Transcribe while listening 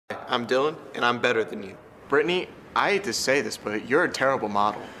I'm Dylan, and I'm better than you. Brittany, I hate to say this, but you're a terrible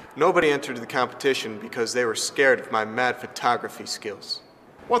model. Nobody entered the competition because they were scared of my mad photography skills.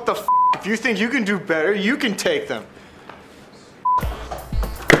 What the f***? If you think you can do better, you can take them.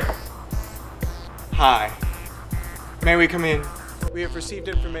 Hi. May we come in? We have received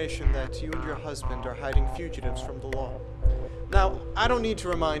information that you and your husband are hiding fugitives from the law. Now, I don't need to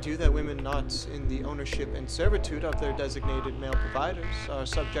remind you that women not in the ownership and servitude of their designated male providers are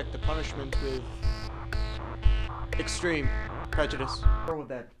subject to punishment with extreme prejudice. Girl with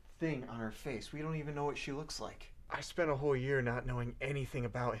that thing on her face, we don't even know what she looks like. I spent a whole year not knowing anything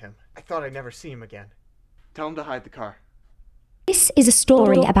about him. I thought I'd never see him again. Tell him to hide the car. This is a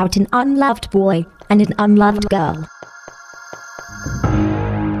story about an unloved boy and an unloved girl.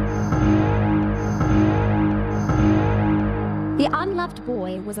 The unloved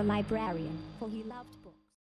boy was a librarian, for he loved